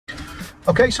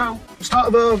Okay, so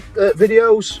start of our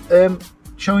videos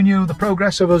showing you the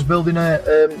progress of us building a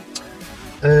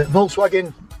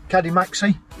Volkswagen Caddy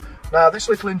Maxi. Now this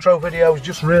little intro video is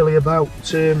just really about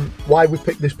why we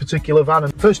picked this particular van.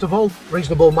 And first of all,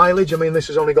 reasonable mileage. I mean, this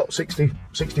has only got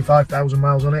 65,000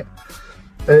 miles on it.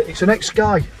 It's an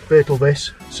ex-Sky vehicle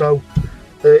this, so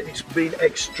it's been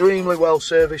extremely well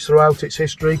serviced throughout its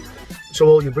history. So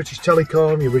all your British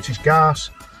Telecom, your British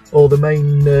Gas, all the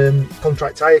main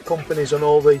contract hire companies and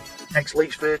all the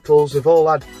ex-lease vehicles, they've all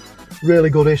had really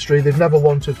good history. They've never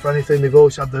wanted for anything. They've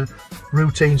always had the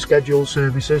routine scheduled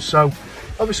services. So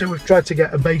obviously we've tried to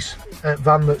get a base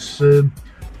van that's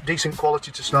decent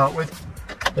quality to start with.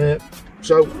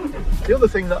 So the other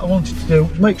thing that I wanted to do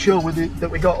was make sure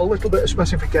that we got a little bit of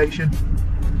specification.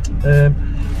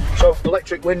 So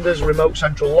electric windows, remote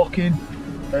central locking,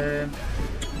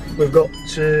 we've got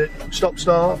stop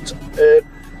start,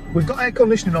 we've got air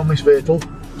conditioning on this vehicle,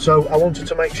 so I wanted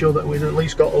to make sure that we'd at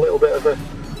least got a little bit of a,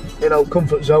 you know,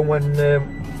 comfort zone when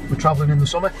we're travelling in the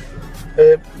summer.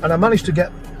 And I managed to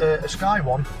get a Sky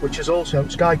one, which is also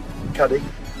Sky Caddy,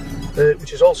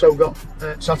 which has also got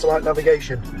satellite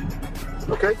navigation.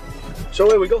 Okay, so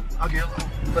here we go. I'll give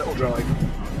you a little drive.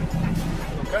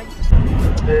 Okay.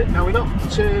 Now we're not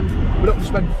going to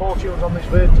spend fortunes on this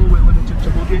vehicle. We're limited to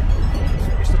budget.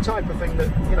 It's the type of thing that,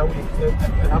 you know,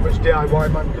 an average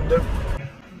DIY man can do.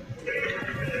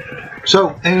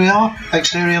 So here we are,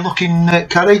 exterior looking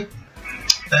Caddy.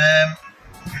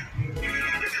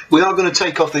 We are going to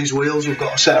take off these wheels. We've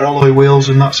got a set of alloy wheels,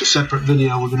 and that's a separate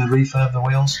video. We're going to refurb the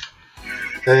wheels.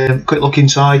 Quick look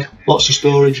inside, lots of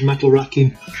storage, metal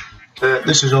racking.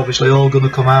 This is obviously all going to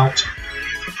come out.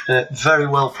 Very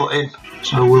well put in,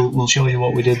 so we'll show you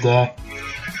what we did there.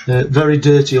 Very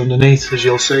dirty underneath, as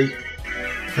you'll see.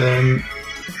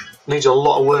 Needs a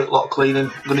lot of work, a lot of cleaning.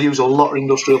 I'm going to use a lot of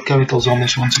industrial chemicals on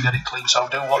this one to get it clean, so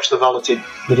do watch the valeting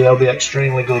video. It'll be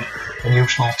extremely good and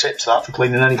useful tips that for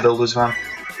cleaning any builder's van.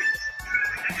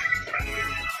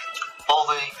 All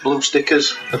the blue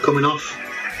stickers are coming off.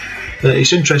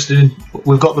 It's interesting,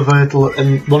 we've got the vehicle,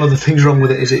 and one of the things wrong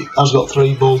with it is it has got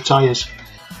 3 ball tyres.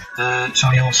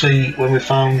 So you'll see when we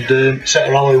found a set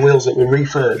of alloy wheels that we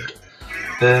refurbed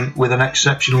with an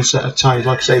exceptional set of tyres.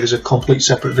 Like I say, there's a complete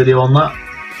separate video on that.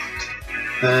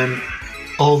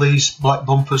 All these black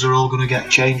bumpers are all going to get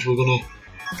changed. We're going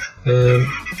to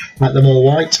make them all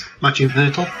white, matching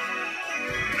vehicle.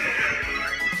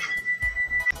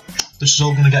 This is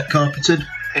all going to get carpeted,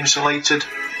 insulated,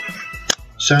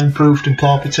 soundproofed and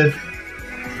carpeted.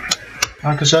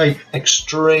 Like I say,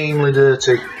 extremely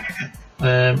dirty.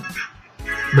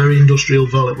 Very industrial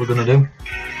valet we're going to do.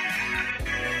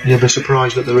 You'll be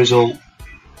surprised at the result.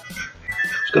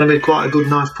 It's going to be quite a good,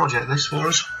 nice project this for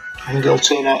us. I think it'll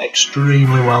turn out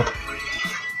extremely well.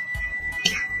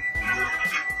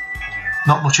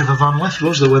 Not much of a van left,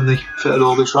 was there, when they fitted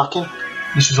all this racking?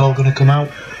 This is all going to come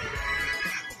out.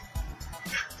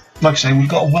 Like I say, we've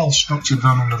got a well structured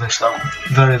van under this though.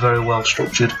 Very, very well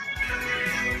structured.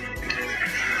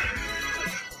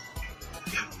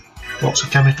 Lots of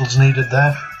chemicals needed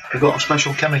there. We've got a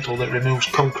special chemical that removes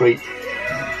concrete.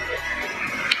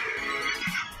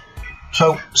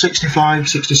 So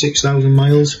 66,000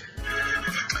 miles.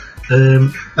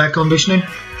 Air conditioning,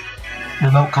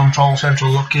 remote control,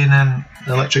 central locking and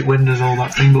electric windows, all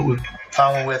that thing, but we've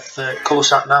found one with colour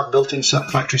sat nav, built-in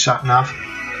factory sat nav.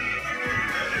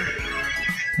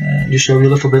 Just show you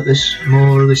a little bit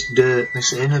more of this dirt,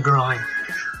 this inner grime.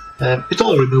 It's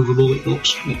all removable. It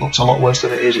looks a lot worse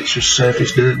than it is. It's just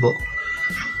surface dirt, but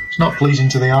it's not pleasing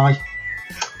to the eye.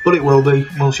 But it will be.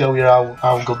 We'll show you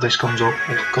how good this comes up.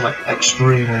 It'll come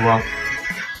extremely well.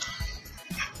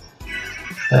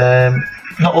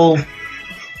 Not all.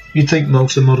 You'd think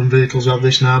most of the modern vehicles have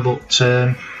this now, but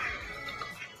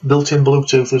built-in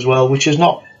Bluetooth as well, which is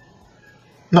not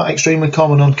extremely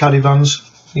common on Caddy vans.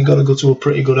 You've got to go to a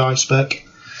pretty good high spec.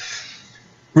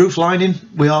 Roof lining,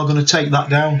 we are going to take that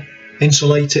down,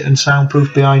 insulate it and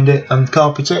soundproof behind it and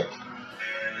carpet it.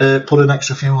 Put an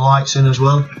extra few lights in as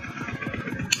well.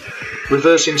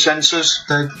 Reversing sensors,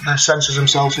 the sensors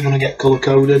themselves are going to get colour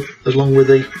coded along with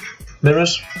the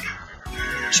mirrors.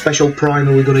 Special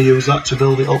primer, we're going to use that to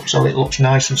build it up so it looks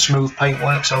nice and smooth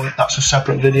paintwork, so that's a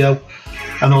separate video.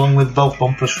 And along with both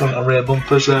bumpers, front and rear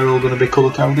bumpers, they're all going to be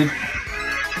colour coded.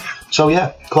 So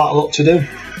yeah, quite a lot to do.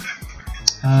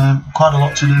 Quite a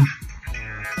lot to do.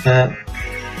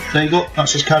 There you go,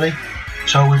 that's his Caddy.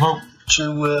 So we hope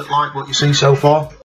to like what you see so far.